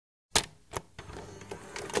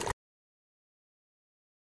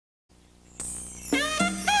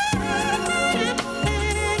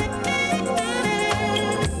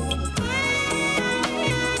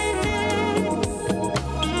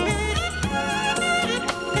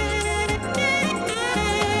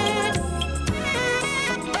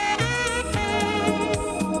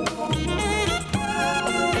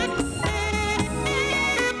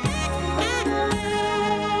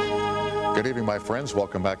friends.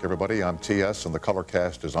 Welcome back, everybody. I'm TS, and the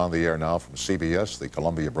Colorcast is on the air now from CBS, the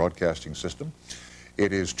Columbia Broadcasting System.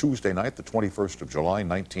 It is Tuesday night, the 21st of July,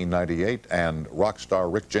 1998, and rock star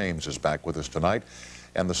Rick James is back with us tonight.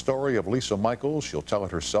 And the story of Lisa Michaels, she'll tell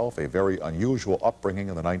it herself, a very unusual upbringing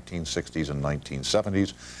in the 1960s and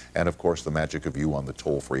 1970s, and of course the magic of you on the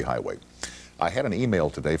toll-free highway. I had an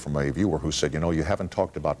email today from a viewer who said, you know, you haven't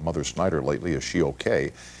talked about Mother Snyder lately. Is she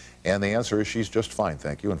okay? And the answer is she's just fine,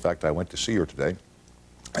 thank you. In fact, I went to see her today,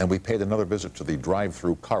 and we paid another visit to the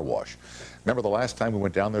drive-through car wash. Remember the last time we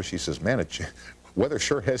went down there, she says, man, weather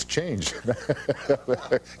sure has changed.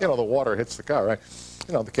 You know, the water hits the car, right?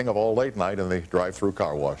 You know, the king of all late night and the drive-through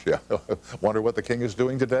car wash, yeah. Wonder what the king is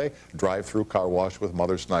doing today? Drive-through car wash with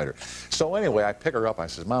Mother Snyder. So anyway, I pick her up. I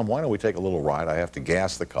says, Mom, why don't we take a little ride? I have to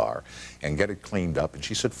gas the car and get it cleaned up. And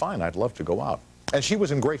she said, fine, I'd love to go out. And she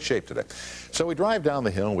was in great shape today. So we drive down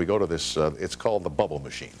the hill, and we go to this, it's called the bubble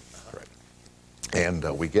machine. Right. And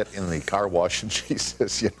we get in the car wash, and she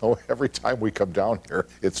says, you know, every time we come down here,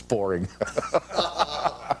 it's pouring.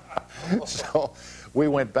 So we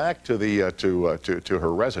went back to the to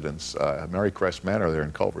her residence, Mary Crest Manor there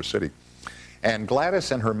in Culver City. And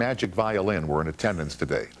Gladys and her magic violin were in attendance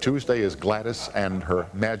today. Tuesday is Gladys and her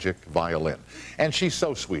magic violin. And she's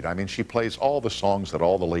so sweet. I mean, she plays all the songs that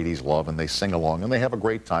all the ladies love, and they sing along, and they have a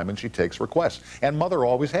great time, and she takes requests. And Mother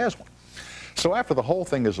always has one. So after the whole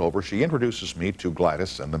thing is over, she introduces me to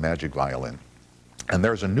Gladys and the magic violin. And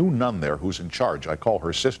there's a new nun there who's in charge. I call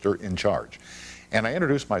her Sister in Charge. And I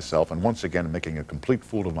introduced myself, and once again, making a complete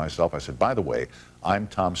fool of myself, I said, by the way, I'm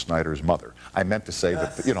Tom Snyder's mother. I meant to say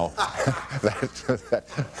that, you know,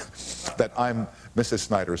 that I'm Mrs.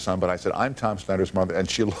 Snyder's son, but I said, I'm Tom Snyder's mother. And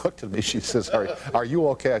she looked at me, she says, are you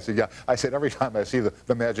okay? I said, yeah. I said, every time I see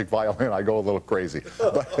the magic violin, I go a little crazy.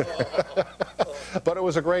 But it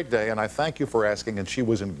was a great day, and I thank you for asking, and she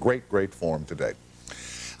was in great, great form today.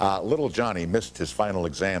 Little Johnny missed his final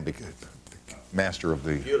exam because master of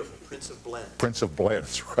the... Beautiful. Prince of Blends. Prince of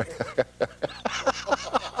Blends, right.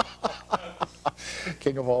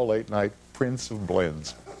 King of all late night, Prince of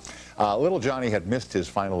Blends. Little Johnny had missed his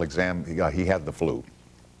final exam. He had the flu.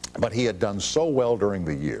 But he had done so well during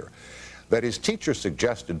the year that his teacher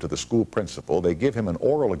suggested to the school principal they give him an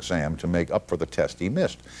oral exam to make up for the test he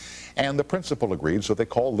missed. And the principal agreed, so they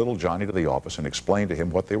called little Johnny to the office and explained to him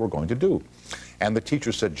what they were going to do. And the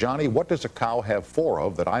teacher said, Johnny, what does a cow have 4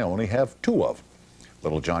 of that I only have 2 of?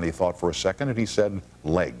 Little Johnny thought for a second, and he said,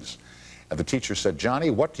 legs. And the teacher said, Johnny,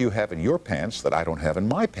 what do you have in your pants that I don't have in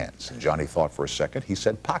my pants? And Johnny thought for a second. He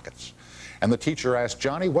said, pockets. And the teacher asked,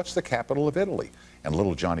 Johnny, what's the capital of Italy? And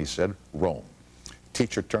little Johnny said, Rome.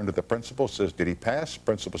 Teacher turned to the principal, says, did he pass?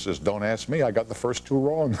 Principal says, don't ask me. I got the first 2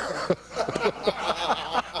 wrong.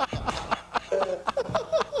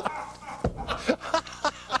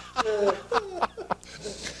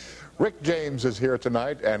 Rick James is here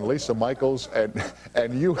tonight, and Lisa Michaels,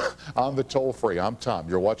 and you on the toll-free. I'm Tom.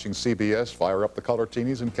 You're watching CBS. Fire up the color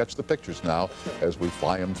teenies and catch the pictures now as we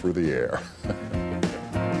fly them through the air.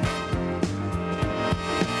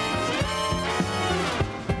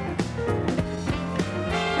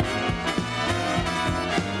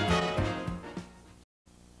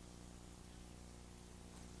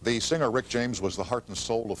 The singer Rick James was the heart and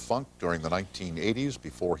soul of funk during the 1980s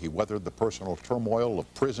before he weathered the personal turmoil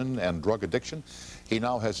of prison and drug addiction. He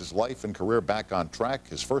now has his life and career back on track.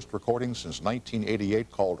 His first recording since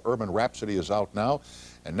 1988 called Urban Rapsody is out now.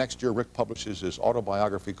 And next year, Rick publishes his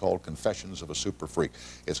autobiography called Confessions of a Super Freak.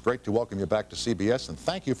 It's great to welcome you back to CBS, and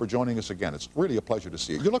thank you for joining us again. It's really a pleasure to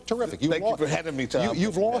see you. You look terrific. Thank you for having me, Tom.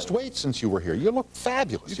 You've lost weight since you were here. You look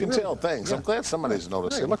fabulous. You can tell, thanks. Yeah. I'm glad somebody's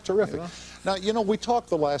noticing. Yeah, you look terrific. You know? Now, you know, we talked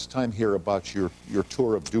the last time here about your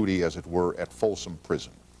tour of duty, as it were, at Folsom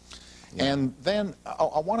Prison. Yeah. And then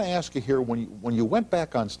I want to ask you here, when you went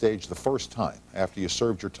back on stage the first time after you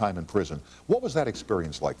served your time in prison, what was that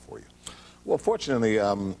experience like for you? Well, fortunately,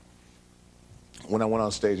 when I went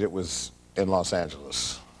on stage, it was in Los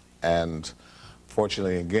Angeles. And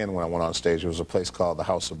fortunately, again, when I went on stage, it was a place called the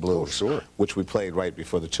House of Blues, sure, which we played right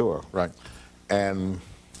before the tour. Right. And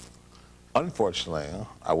unfortunately,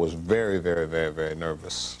 I was very, very, very, very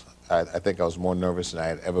nervous. I think I was more nervous than I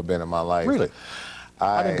had ever been in my life. Really?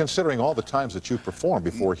 I mean, considering all the times that you performed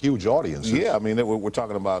before huge audiences. Yeah, I mean, we're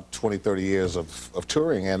talking about 20, 30 years of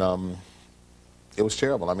touring, and it was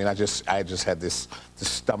terrible. I mean, I just had this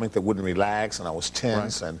stomach that wouldn't relax, and I was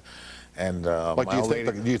tense, right. and like,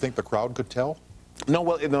 do you think the crowd could tell? No,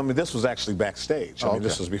 well, I mean, this was actually backstage. I mean,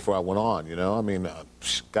 this was before I went on. You know, I mean,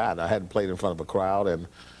 God, I hadn't played in front of a crowd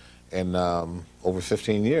in over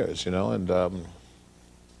 15 years. You know, and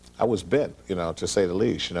I was bent, you know, to say the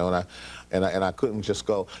least. You know, and I couldn't just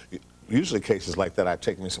go. usually cases like that, I'd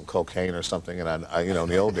take me some cocaine or something, and I you know, in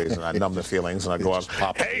the old days, and I'd numb the feelings, and I'd go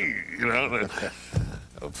out, hey, you know,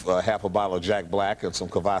 half a bottle of Jack Black and some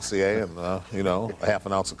Cavassier and, you know, a half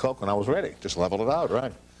an ounce of Coke, and I was ready. Just leveled it out,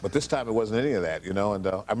 right. But this time it wasn't any of that, you know, and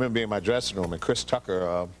I remember being in my dressing room, and Chris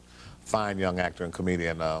Tucker, fine young actor and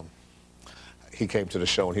comedian, he came to the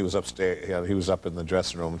show, and he was upstairs, he was up in the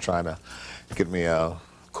dressing room trying to get me,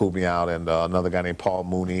 cool me out, and another guy named Paul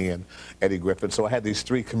Mooney and Eddie Griffin. So I had these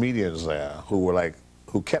three comedians there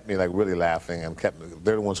who kept me like really laughing, and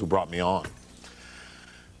they're the ones who brought me on.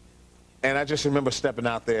 And I just remember stepping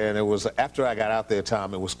out there, and it was, after I got out there,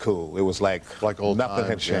 Tom, it was cool. It was like old nothing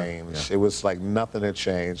had times, changed. yeah. It was like nothing had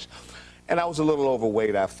changed. And I was a little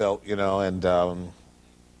overweight, I felt, you know, and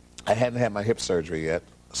I hadn't had my hip surgery yet,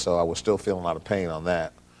 so I was still feeling a lot of pain on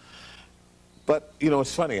that. But, you know,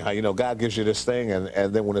 it's funny how, you know, God gives you this thing,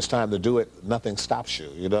 and then when it's time to do it, nothing stops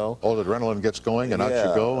you, you know? All the adrenaline gets going, and out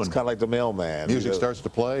you go. It's And kind of like the mailman. music starts to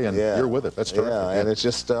play, and you're with it. That's terrific. Yeah, and it's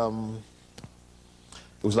just,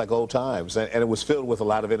 it was like old times, and it was filled with a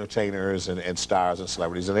lot of entertainers and stars and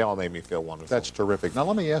celebrities, and they all made me feel wonderful. That's terrific. Now,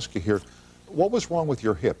 let me ask you here, what was wrong with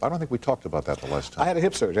your hip? I don't think we talked about that the last time. I had a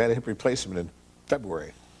hip surgery. I had a hip replacement in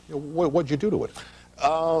February. What'd you do to it?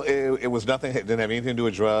 It was nothing. It didn't have anything to do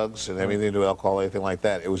with drugs. It didn't have anything to do with alcohol, anything like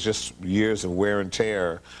that. It was just years of wear and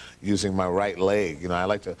tear using my right leg. You know, I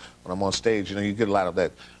like to, when I'm on stage, you know, you get a lot of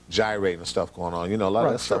that gyrating and stuff going on. You know, a lot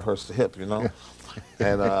of that stuff hurts the hip, you know?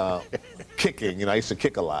 And kicking, you know, I used to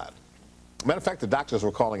kick a lot. Matter of fact, the doctors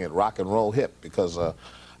were calling it rock and roll hip because I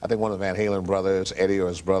think one of the Van Halen brothers, Eddie or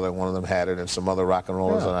his brother, one of them had it, and some other rock and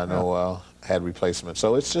rollers that I know had replacement.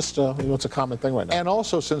 So it's just, you know, it's a common thing right now. And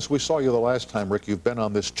also, since we saw you the last time, Rick, you've been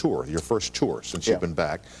on this tour, your first tour since you've been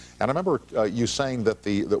back. And I remember you saying that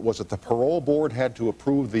was it the parole board had to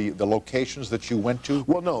approve the locations that you went to?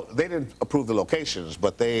 Well, no, they didn't approve the locations,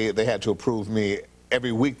 but they had to approve me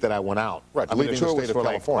every week that I went out. Right, I mean, leaving the tour the was state of for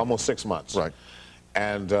California. like almost 6 months. Right.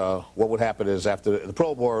 And what would happen is after the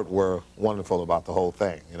parole board were wonderful about the whole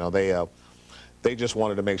thing. You know, they just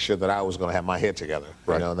wanted to make sure that I was going to have my head together.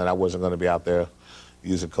 Right. You know, and that I wasn't going to be out there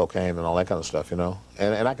using cocaine and all that kind of stuff. You know,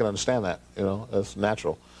 and I can understand that. You know, that's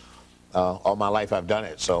natural. All my life I've done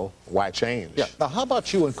it, so why change? Yeah. Now, how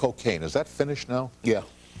about you and cocaine? Is that finished now? Yeah.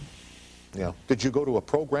 Yeah. Did you go to a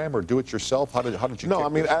program or do it yourself? How did you? No, I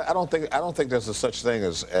mean, I don't think there's a such thing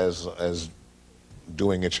as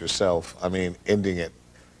doing it yourself. I mean, ending it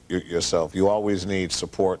yourself. You always need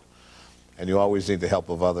support, and you always need the help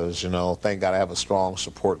of others. You know, thank God I have a strong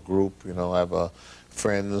support group. You know, I have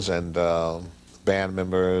friends and band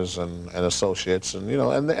members and associates, and you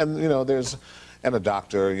know, and you know, there's a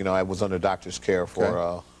doctor. You know, I was under doctor's care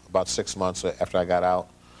for about 6 months after I got out.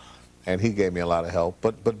 And he gave me a lot of help,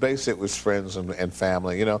 but basically it was friends and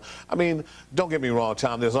family, you know. I mean, don't get me wrong,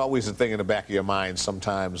 Tom, there's always a thing in the back of your mind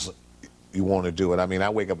sometimes you want to do it. I mean, I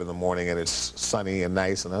wake up in the morning and it's sunny and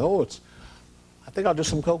nice, and I think I'll do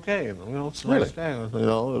some cocaine, you know, it's a nice day. You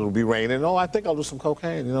know, it'll be raining, I think I'll do some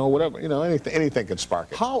cocaine, you know, whatever, you know, anything can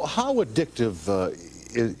spark it. How addictive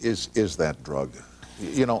is that drug?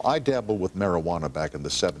 You know, I dabbled with marijuana back in the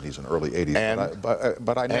 70s and early 80s.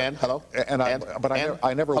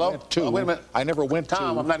 I never went to. Wait a minute. I never went to.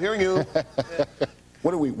 Tom, I'm not hearing you. What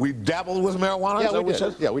did we dabbled with marijuana? Yeah, we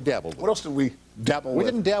did. Yeah, we dabbled with What else did we dabble with?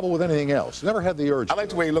 We didn't dabble with anything else. Never had the urge. I like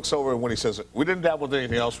the way he looks over when he says, we didn't dabble with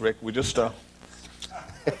anything else, Rick. We just,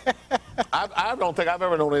 I don't think I've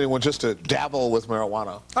ever known anyone just to dabble with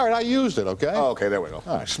marijuana. All right, I used it, okay? Oh, okay, there we go.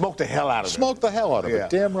 All right. Smoked the hell out of it. Smoked the hell out of it.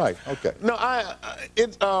 Damn right. Okay. No,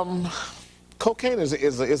 cocaine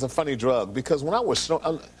is a funny drug because when I was,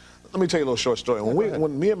 let me tell you a little short story.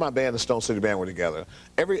 When me and my band, the Stone City Band, were together,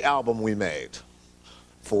 every album we made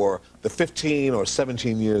for the 15 or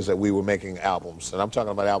 17 years that we were making albums, and I'm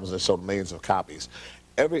talking about albums that sold millions of copies,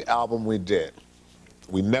 every album we did,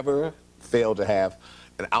 we never failed to have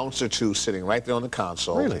an ounce or two sitting right there on the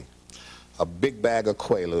console. Really? A big bag of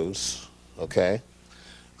Quaaludes, okay?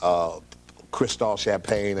 Cristal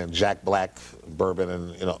champagne and Jack Black bourbon,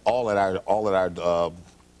 and you know, all at our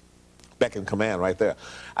beck and command right there.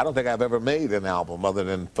 I don't think I've ever made an album other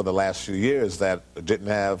than for the last few years that didn't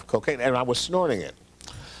have cocaine, and I was snorting it.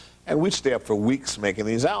 And we'd stay up for weeks making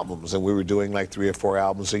these albums, and we were doing like 3 or 4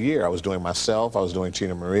 albums a year. I was doing myself, I was doing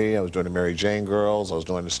Tina Marie, I was doing the Mary Jane Girls, I was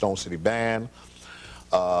doing the Stone City Band.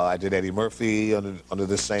 I did Eddie Murphy under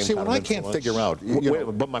the same. See, what I can't figure out.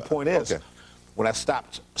 But my point is, when I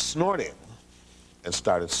stopped snorting and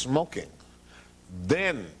started smoking,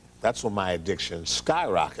 then that's when my addiction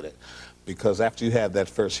skyrocketed. Because after you have that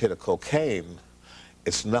first hit of cocaine,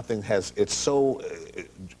 it's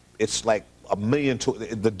like a million to,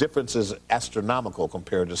 the difference is astronomical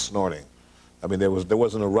compared to snorting. I mean, there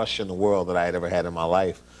wasn't a rush in the world that I had ever had in my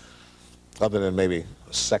life, other than maybe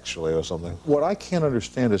sexually or something. What I can't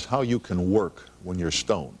understand is how you can work when you're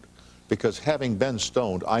stoned. Because having been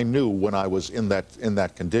stoned, I knew when I was in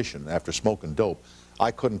that condition after smoking dope,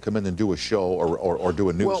 I couldn't come in and do a show or do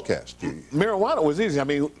a newscast. Well, marijuana was easy. I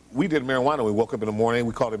mean, we did marijuana. We woke up in the morning,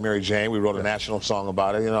 we called it Mary Jane. We wrote a national song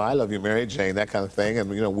about it. You know, I love you, Mary Jane, that kind of thing.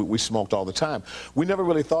 And, you know, we smoked all the time. We never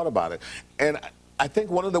really thought about it. And I think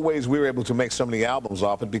one of the ways we were able to make so many albums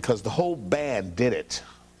off it because the whole band did it.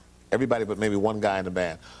 Everybody but maybe one guy in the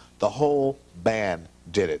band. The whole band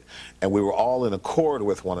did it. And we were all in accord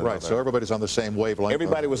with one another. Right, so everybody's on the same wavelength.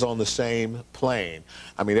 Everybody was on the same plane.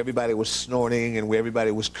 I mean, everybody was snorting, and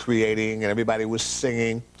everybody was creating, and everybody was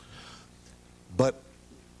singing. And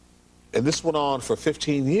this went on for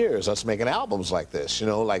 15 years, us making albums like this, you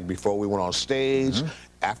know, like before we went on stage,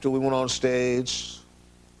 after we went on stage,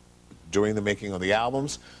 during the making of the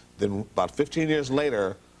albums. Then about 15 years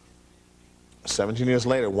later, 17 years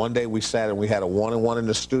later, one day we sat and we had a one-on-one in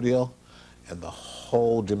the studio, and the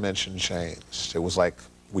whole dimension changed. It was like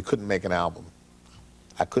we couldn't make an album.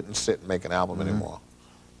 I couldn't sit and make an album anymore.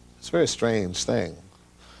 It's a very strange thing.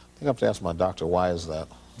 I think I have to ask my doctor, why is that?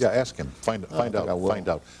 Yeah, ask him. Find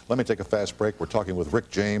out. Let me take a fast break. We're talking with Rick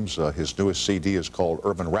James. His newest CD is called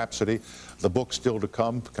Urban Rapsody. The book still to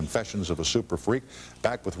come, Confessions of a Super Freak.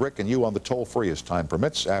 Back with Rick and you on the toll-free as time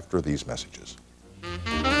permits after these messages.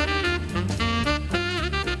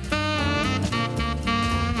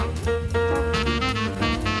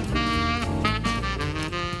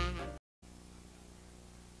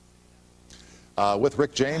 With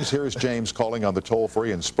Rick James, here's James calling on the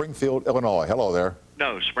toll-free in Springfield, Illinois. Hello there.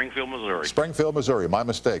 No, Springfield, Missouri. Springfield, Missouri. My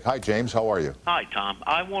mistake. Hi, James. How are you? Hi, Tom.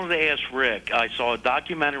 I wanted to ask Rick. I saw a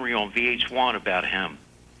documentary on VH1 about him,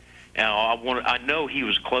 and I know he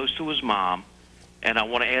was close to his mom, and I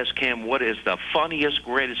want to ask him what is the funniest,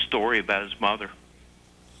 greatest story about his mother.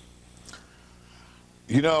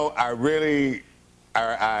 You know, I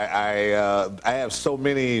have so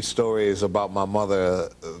many stories about my mother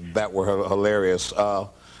that were hilarious. I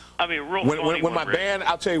mean, real funny. When my band,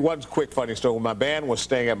 I'll tell you one quick funny story. When my band was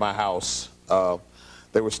staying at my house,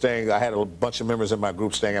 they were staying, I had a bunch of members in my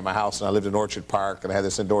group staying at my house, and I lived in Orchard Park, and I had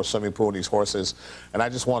this indoor swimming pool and these horses, and I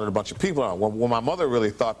just wanted a bunch of people on. When my mother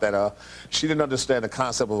really thought that she didn't understand the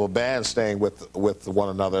concept of a band staying with one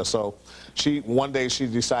another, so one day she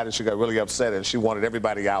decided she got really upset, and she wanted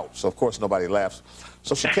everybody out, so of course nobody left.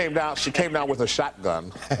 So she came down with a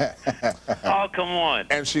shotgun. Oh, come on.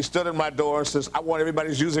 And she stood in my door and says, I want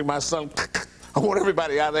everybody's using my son. I want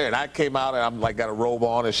everybody out there. And I came out and I'm like got a robe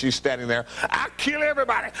on and she's standing there. I kill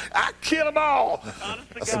everybody. I kill them all.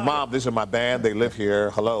 I said, Mom, these are my band. They live here.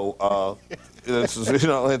 Hello. This is, you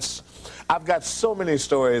know, I've got so many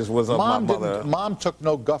stories with my mother. Mom took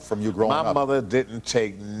no guff from you growing up. My mother didn't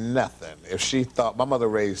take nothing. If she thought, my mother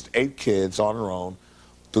raised 8 kids on her own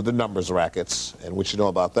through the numbers rackets, and which you know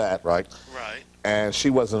about that. Right. Right. And she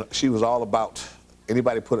was all about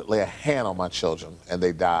anybody lay a hand on my children and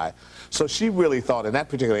they die. So she really thought, in that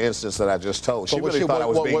particular instance that I just told, she really thought I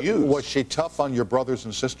was being used. Was she tough on your brothers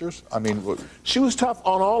and sisters? I mean, she was tough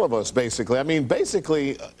on all of us, basically. I mean,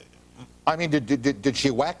 basically. I mean, did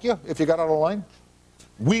she whack you if you got out of line?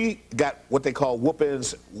 We got what they call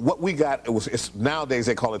whoopings. What we got, nowadays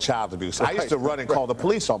they call it child abuse. I used to run and call the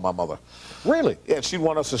police on my mother. Really? Yeah, she'd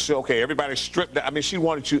want us to say, okay, everybody strip down. I mean, she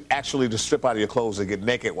wanted you actually to strip out of your clothes and get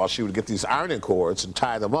naked while she would get these ironing cords and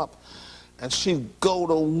tie them up. And she'd go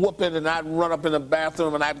to whooping, and I'd run up in the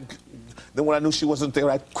bathroom, and then when I knew she wasn't there,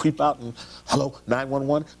 I'd creep out and, hello,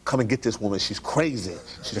 911, come and get this woman. She's crazy.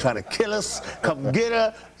 She's trying to kill us. Come get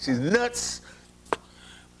her. She's nuts.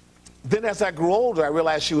 Then as I grew older, I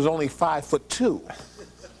realized she was only 5'2".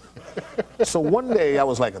 So one day, I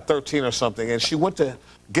was like a 13 or something, and she went to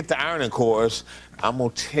get the ironing cords. I'm going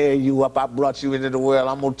to tear you up. I brought you into the world.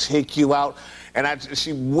 I'm going to take you out. And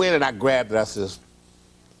she went, and I grabbed it. I says,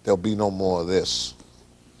 there'll be no more of this.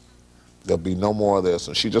 There'll be no more of this.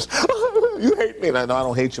 And she just, you hate me. And I know I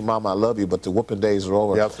don't hate you, Mom. I love you, but the whooping days are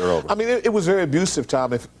over. Yep, they're over. I mean, it was very abusive,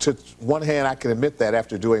 Tom. To one hand, I can admit that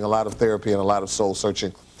after doing a lot of therapy and a lot of soul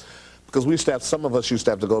searching. Because some of us used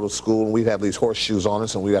to have to go to school, and we'd have these horseshoes on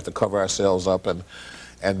us, and we'd have to cover ourselves up, and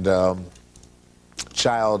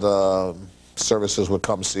child services would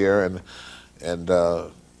come see her, and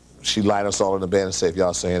she'd line us all in the bed and say, if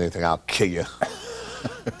y'all say anything, I'll kill you.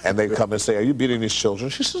 And they'd come and say, are you beating these children?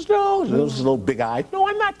 She says, no. There was a little big-eyed, no,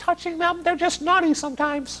 I'm not touching them. They're just naughty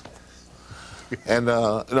sometimes. And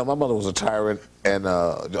you know, my mother was a tyrant and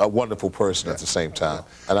a wonderful person at the same time.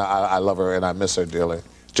 And I love her, and I miss her dearly.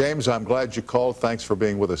 James, I'm glad you called. Thanks for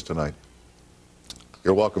being with us tonight.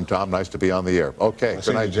 You're welcome, Tom. Nice to be on the air. Okay,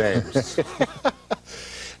 good night, James.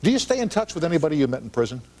 Do you stay in touch with anybody you met in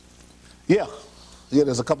prison? Yeah. Yeah,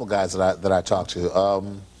 there's a couple guys that I talked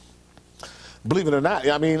to. Believe it or not,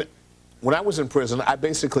 I mean, when I was in prison, I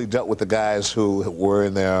basically dealt with the guys who were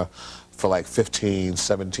in there for like 15,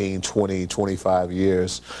 17, 20, 25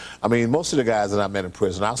 years. I mean, most of the guys that I met in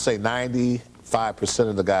prison, I'll say 95%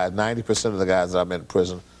 of the guys, 90% of the guys that I met in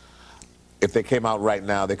prison, if they came out right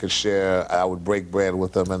now, they could share, I would break bread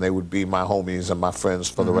with them, and they would be my homies and my friends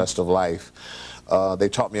for the rest of life. They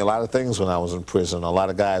taught me a lot of things when I was in prison. A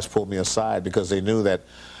lot of guys pulled me aside because they knew that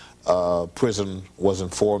prison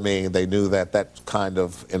wasn't for me. They knew that that kind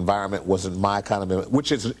of environment wasn't my kind of,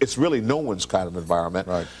 which is, it's really no one's kind of environment.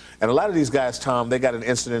 Right. And a lot of these guys, Tom, they got in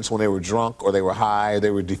incidents when they were drunk or they were high,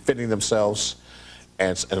 they were defending themselves,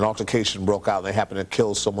 and an altercation broke out and they happened to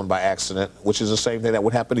kill someone by accident, which is the same thing that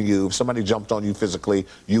would happen to you. If somebody jumped on you physically,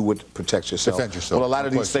 you would protect yourself. Defend yourself. Well, a lot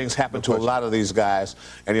of these things happen to a lot of these guys,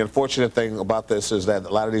 and the unfortunate thing about this is that a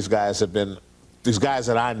lot of these guys have been, these guys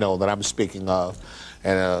that I know that I'm speaking of,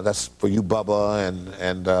 and that's for you, Bubba,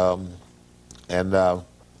 and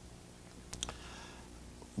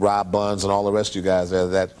Rob Buns and all the rest of you guys there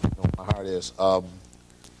that you know, my heart is. A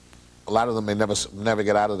lot of them may never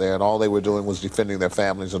get out of there, and all they were doing was defending their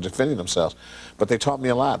families or defending themselves. But they taught me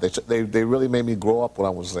a lot. They really made me grow up when I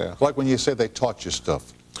was there. Like when you said they taught you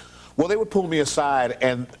stuff. Well, they would pull me aside,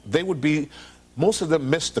 and they would be, most of them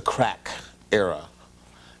missed the crack era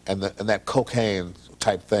and that cocaine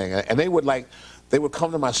type thing. And they would they would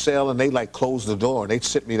come to my cell and they'd like close the door and they'd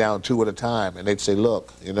sit me down two at a time and they'd say,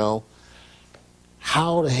 look, you know,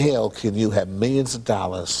 how the hell can you have millions of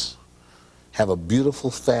dollars, have a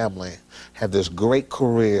beautiful family, have this great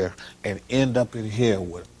career, and end up in here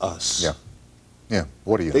with us? Yeah. Yeah.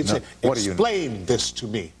 What do you They'd know? say, explain this to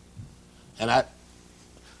me. And I,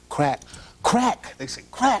 crack. They say,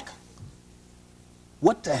 crack.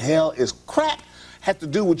 What the hell is crack have to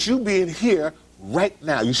do with you being here right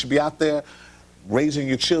now? You should be out there raising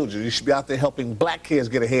your children. You should be out there helping black kids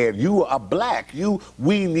get ahead. You are black.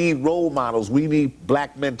 We need role models. We need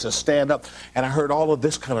black men to stand up. And I heard all of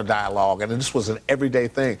this kind of dialogue, and this was an everyday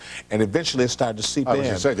thing. And eventually it started to seep in. I was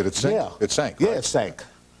going to say, did it sink? Yeah. It sank. Yeah, right? it sank.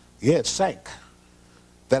 Yeah, it sank.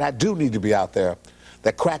 That I do need to be out there.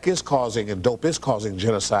 That crack is causing and dope is causing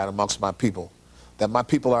genocide amongst my people. That my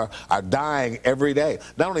people are dying every day.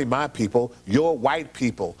 Not only my people, your white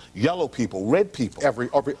people, yellow people, red people. Every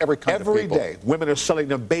kind of people. Every day. Women are selling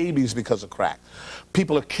their babies because of crack.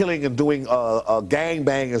 People are killing and doing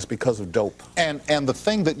gangbangers because of dope. And the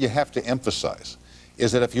thing that you have to emphasize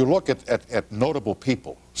is that if you look at notable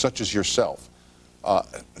people, such as yourself,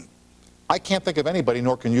 I can't think of anybody,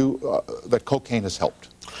 nor can you, that cocaine has helped.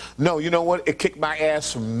 No, you know what? It kicked my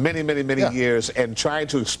ass for many, many, many years, and trying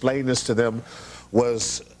to explain this to them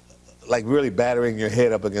was like really battering your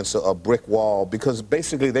head up against a brick wall, because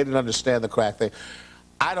basically they didn't understand the crack thing.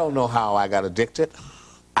 I don't know how I got addicted.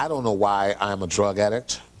 I don't know why I'm a drug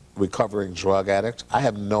addict, recovering drug addict. I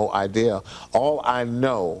have no idea. All I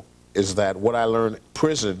know is that what I learned in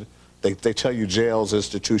prison, they tell you jail's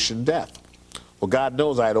institution death. Well, God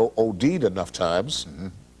knows I had OD'd enough times,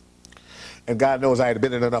 and God knows I had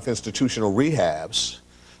been in enough institutional rehabs,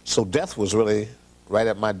 so death was really right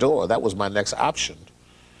at my door. That was my next option.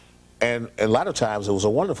 And a lot of times it was a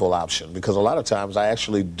wonderful option, because a lot of times I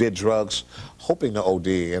actually did drugs hoping to OD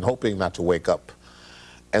and hoping not to wake up.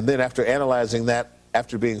 And then after analyzing that,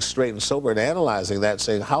 after being straight and sober and analyzing that,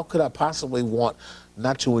 saying, how could I possibly want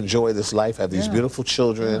not to enjoy this life? I have these beautiful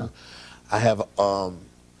children. I have,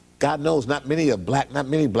 God knows, not many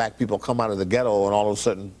black people come out of the ghetto and all of a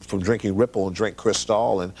sudden from drinking Ripple and drink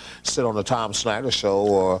Cristal and sit on the Tom Snyder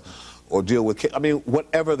show or deal with kids. I mean,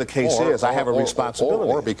 whatever the case is, I have a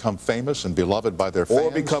responsibility. Or become famous and beloved by their fans.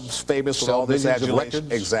 Or becomes famous with all this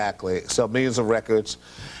adulation. Exactly. Sell millions of records,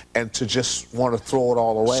 and to just want to throw it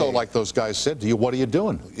all away. So like those guys said to you, what are you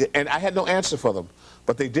doing? And I had no answer for them.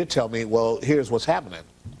 But they did tell me, well, here's what's happening.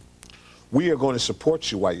 We are going to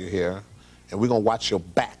support you while you're here, and we're going to watch your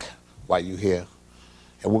back while you're here.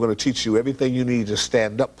 And we're going to teach you everything you need to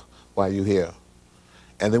stand up while you're here.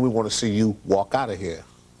 And then we want to see you walk out of here.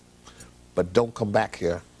 But don't come back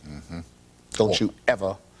here. Don't you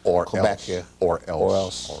ever come back here. Or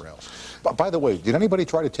else. But by the way, did anybody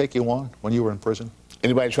try to take you on when you were in prison?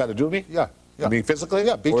 Anybody try to do me? Yeah. You mean physically?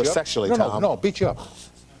 Yeah, beat you or up. sexually, No, Tom? no, beat you up.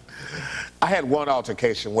 I had one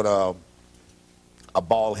altercation with a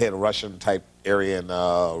bald-headed Russian-type Aryan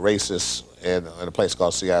racist in a place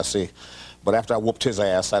called CIC. But after I whooped his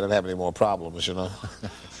ass, I didn't have any more problems, you know.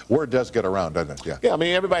 Word does get around, doesn't it? Yeah. Yeah, I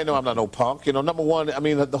mean, everybody know I'm not no punk. You know, number one, I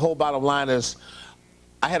mean, the whole bottom line is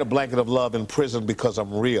I had a blanket of love in prison because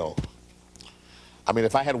I'm real. I mean,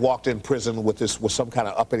 if I had walked in prison with some kind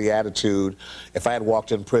of uppity attitude, if I had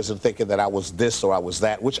walked in prison thinking that I was this or I was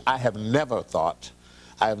that, which I have never thought,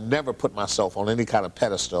 I have never put myself on any kind of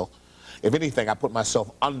pedestal. If anything, I put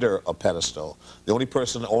myself under a pedestal. The only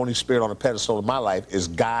person, the only spirit on a pedestal in my life is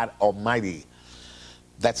God Almighty.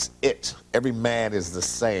 That's it. Every man is the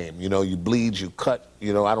same. You know, you bleed, you cut.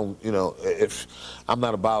 You know, I don't. You know, if I'm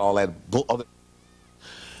not about all that.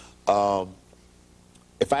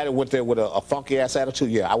 If I had went there with a funky ass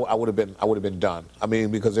attitude, yeah, I would have been done. I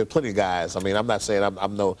mean, because there's plenty of guys. I mean, I'm not saying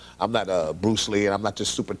I'm not Bruce Lee and I'm not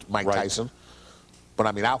just super Mike Tyson, but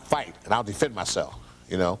I mean, I'll fight and I'll defend myself.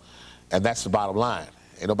 You know, and that's the bottom line.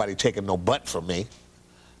 Ain't nobody taking no butt from me.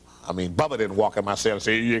 I mean, Bubba didn't walk in my cell and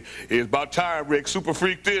say, "It's about time, Rick, super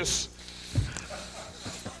freak this."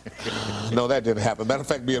 No, that didn't happen. Matter of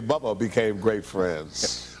fact, me and Bubba became great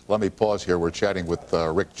friends. Let me pause here. We're chatting with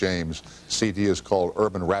Rick James. CD is called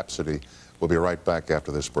Urban Rapsody. We'll be right back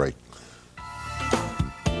after this break.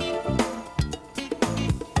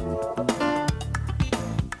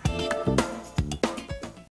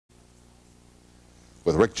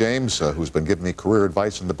 With Rick James, who's been giving me career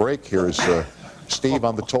advice in the break, here's Steve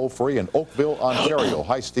on the toll-free in Oakville, Ontario.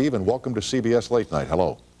 Hi, Steve, and welcome to CBS Late Night.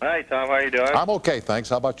 Hello. Hi, Tom. How you doing? I'm okay, thanks.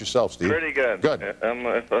 How about yourself, Steve? Pretty good. Good.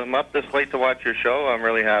 If I'm up this late to watch your show, I'm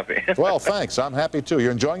really happy. Well, thanks. I'm happy, too.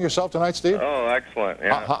 You're enjoying yourself tonight, Steve? Oh, excellent.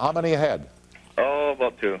 Yeah. How many you had? Oh,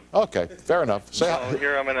 about 2. Okay, fair enough. Say hi.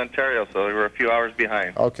 Here I'm in Ontario, so we're a few hours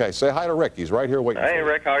behind. Okay, say hi to Rick. He's right here waiting for you. Hey,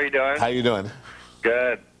 Rick. How are you doing? How you doing?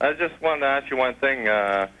 Good. I just wanted to ask you one thing.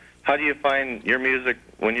 How do you find your music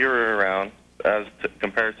when you were around as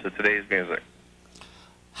compared to today's music?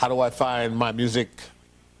 How do I find my music?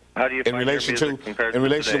 How do you in find relation your music compared in to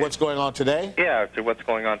relation today? to what's going on today? Yeah, to what's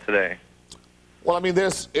going on today. Well, I mean,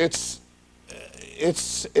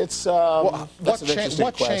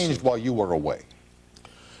 what changed while you were away?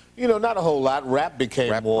 You know, not a whole lot. Rap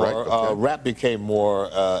became more. Right, okay. Rap became more.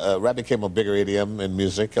 Rap became a bigger idiom in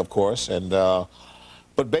music, of course. And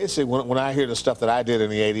but basically, when I hear the stuff that I did in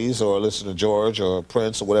the '80s, or listen to George or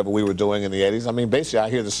Prince or whatever we were doing in the '80s, I mean, basically, I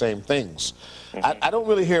hear the same things. I don't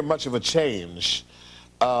really hear much of a change,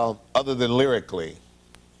 other than lyrically.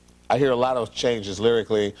 I hear a lot of changes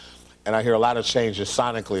lyrically, and I hear a lot of changes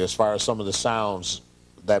sonically as far as some of the sounds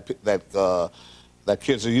that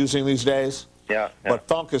kids are using these days. Yeah. But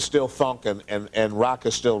funk is still funk, and rock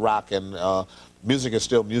is still rock, and music is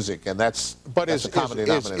still music, and that's a common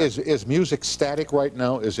denominator. Is music static right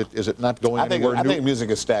now? Is it not going anywhere new? I think music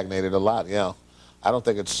is stagnated a lot. Yeah, I don't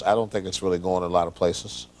think it's really going a lot of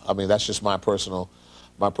places. I mean, that's just my personal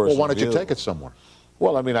Well, why don't you take it somewhere?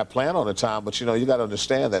 Well, I mean, I plan on the time, but you know, you got to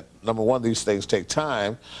understand that number one, these things take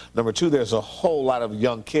time. Number two, there's a whole lot of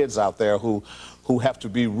young kids out there who have to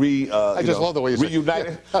be I just love the way you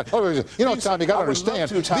reunited. You know, Tom, you got to understand.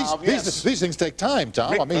 These things take time,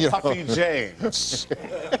 Tom. I mean, Puffy James.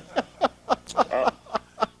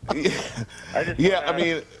 But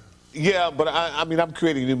I mean, I'm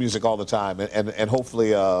creating new music all the time, and hopefully,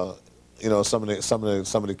 you know, some of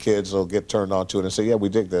the kids will get turned on to it and say, yeah, we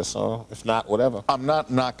dig this. Or if not, whatever. I'm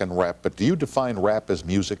not knocking rap, but do you define rap as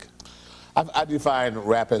music? I define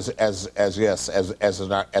rap as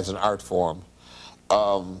an art form.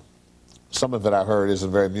 Some of it I heard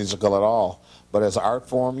isn't very musical at all, but as an art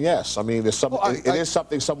form, yes. I mean, it is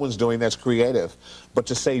something someone's doing that's creative. But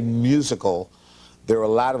to say musical, there are a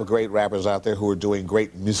lot of great rappers out there who are doing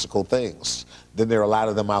great musical things. Then there are a lot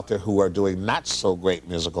of them out there who are doing not so great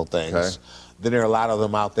musical things. Okay. Then there are a lot of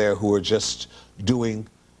them out there who are just doing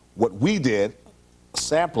what we did,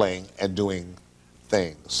 sampling and doing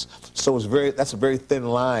things. So that's a very thin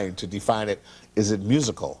line to define it. Is it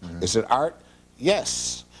musical? Mm-hmm. Is it art?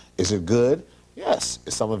 Yes. Is it good? Yes.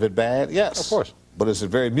 Is some of it bad? Yes. Of course. But is it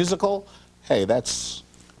very musical? Hey, it's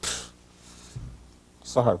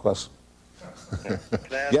a hard question.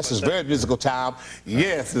 Yes, it's very musical, Tom.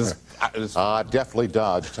 Yes, it's definitely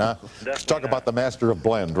dodged, huh? Let's talk about the master of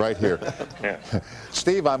blend right here. Yeah.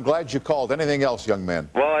 Steve, I'm glad you called. Anything else, young man?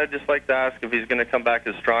 Well, I'd just like to ask if he's going to come back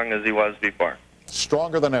as strong as he was before.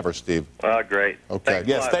 Stronger than ever, Steve. Great. Okay.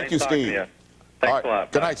 Yes, thank you, Steve. Thanks a lot.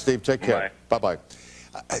 Good night, Steve. Take care. Bye-bye.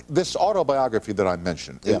 This autobiography that I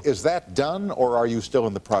mentioned, is that done, or are you still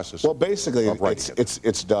in the process? Well, basically,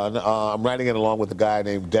 it's done. I'm writing it along with a guy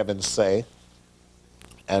named Devin Say,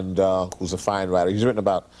 and who's a fine writer. He's written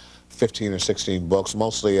about 15 or 16 books,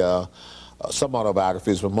 mostly some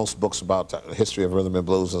autobiographies, but most books about the history of rhythm and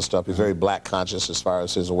blues and stuff. He's very black conscious as far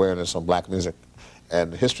as his awareness on black music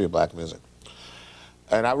and the history of black music.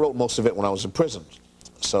 And I wrote most of it when I was in prison.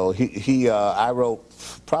 So I wrote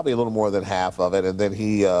probably a little more than half of it, and then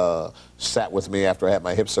he sat with me after I had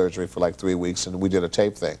my hip surgery for like 3 weeks, and we did a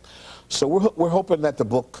tape thing. So we're hoping that the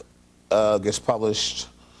book gets published.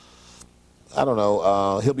 I don't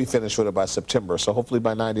know. He'll be finished with it by September, so hopefully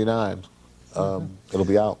by '99 it'll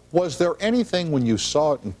be out. Was there anything when you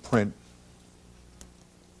saw it in print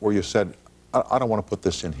where you said, I don't want to put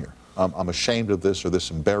this in here. I'm ashamed of this, or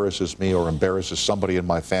this embarrasses me, or embarrasses somebody in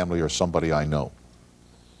my family or somebody I know?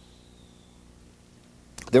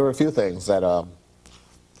 There were a few things that I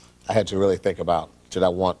had to really think about. Did I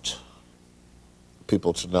want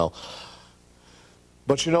people to know?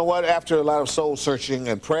 But you know what? After a lot of soul searching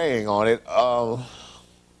and praying on it,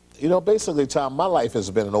 you know, basically, Tom, my life has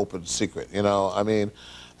been an open secret. You know, I mean,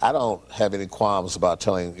 I don't have any qualms about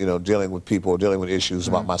telling, you know, dealing with people or dealing with issues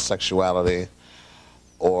about my sexuality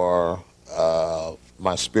or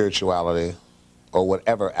my spirituality or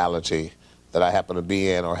whatever ality that I happen to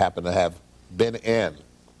be in or happen to have been in.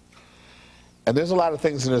 And there's a lot of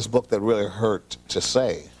things in this book that really hurt to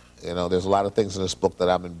say. You know, there's a lot of things in this book that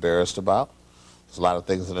I'm embarrassed about. There's a lot of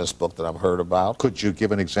things in this book that I'm hurt about. Could you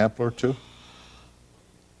give an example or two?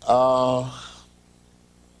 Well,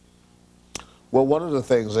 one of the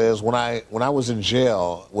things is when I was in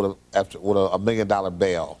jail with a $1 million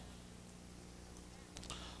bail,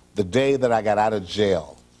 the day that I got out of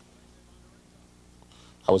jail,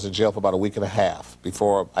 I was in jail for about a week and a half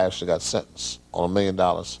before I actually got sentenced on $1 million.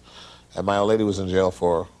 And my old lady was in jail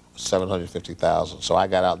for $750,000. So I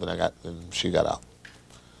got out, and she got out.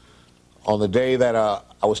 On the day that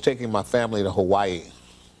I was taking my family to Hawaii,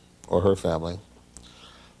 or her family,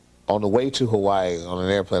 on the way to Hawaii on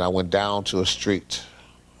an airplane, I went down to a street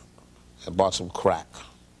and bought some crack.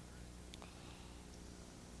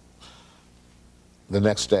 The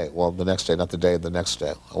next day, well, the next day, not the day, the next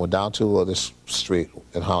day, I went down to this street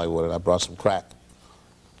in Hollywood and I brought some crack.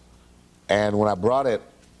 And when I brought it,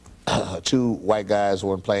 2 white guys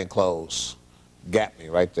were in plain clothes, got me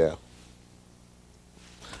right there.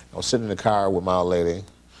 I was sitting in the car with my old lady,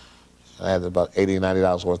 and I had about $80,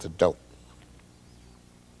 $90 worth of dope.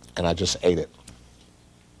 And I just ate it.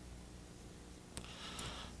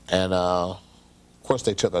 And of course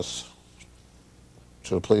they took us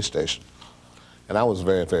to the police station. And I was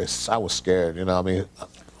I was scared, you know, I mean.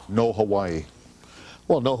 No Hawaii.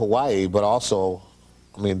 Well, no Hawaii, but also,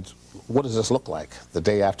 I mean, what does this look like the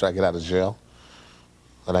day after I get out of jail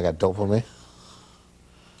and I got dope on me?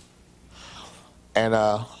 And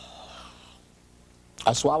I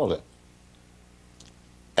swallowed it.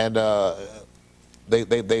 And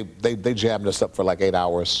they jammed us up for like 8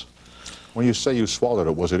 hours. When you say you swallowed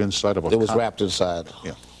it, was it inside of a It was wrapped inside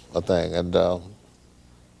a thing, and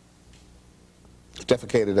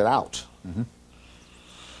defecated it out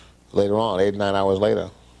later on, 8 or 9 hours later,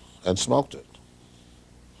 and smoked it.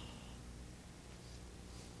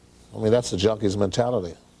 I mean, that's the junkie's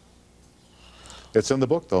mentality. It's in the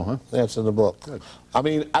book, though, huh? Yeah, it's in the book. Good. I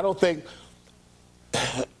mean, I don't think...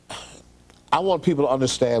 I want people to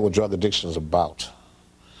understand what drug addiction is about.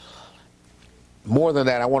 More than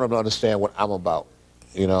that, I want them to understand what I'm about,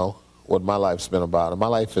 you know, what my life's been about. And my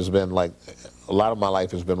life has been like, a lot of my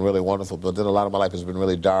life has been really wonderful, but then a lot of my life has been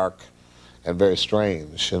really dark and very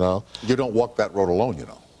strange, you know. You don't walk that road alone, you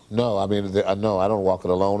know. No, I mean, no, I don't walk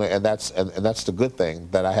it alone, and that's the good thing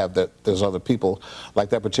that I have, that there's other people like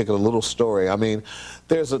that particular little story. I mean,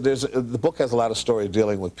 the book has a lot of stories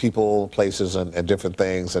dealing with people, places, and different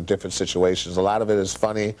things and different situations. A lot of it is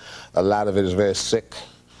funny, a lot of it is very sick,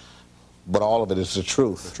 but all of it is the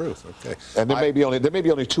truth. The truth, okay. And there may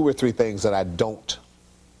be only 2 or 3 things that I don't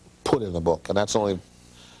put in the book, and that's only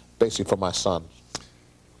basically for my son.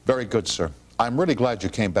 Very good, sir. I'm really glad you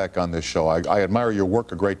came back on this show. I admire your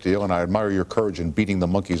work a great deal, and I admire your courage in beating the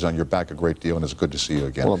monkeys on your back a great deal, and it's good to see you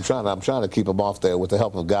again. Well, I'm trying to keep them off there. With the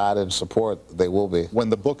help of God and support, they will be.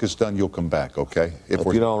 When the book is done, you'll come back, okay? If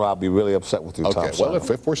you don't, I'll be really upset with you, Tom Okay, Snyder.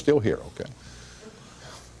 well, if we're still here, okay.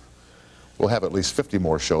 We'll have at least 50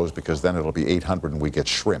 more shows, because then it'll be 800 and we get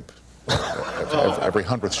shrimp. Every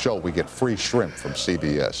 100th show, we get free shrimp from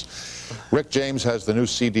CBS. Rick James has the new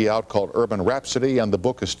CD out called Urban Rapsody, and the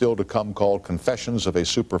book is still to come called Confessions of a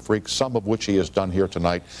Super Freak, some of which he has done here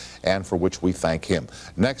tonight, and for which we thank him.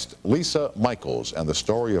 Next, Lisa Michaels and the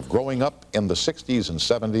story of growing up in the 60s and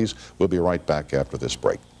 70s. We'll be right back after this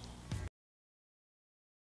break.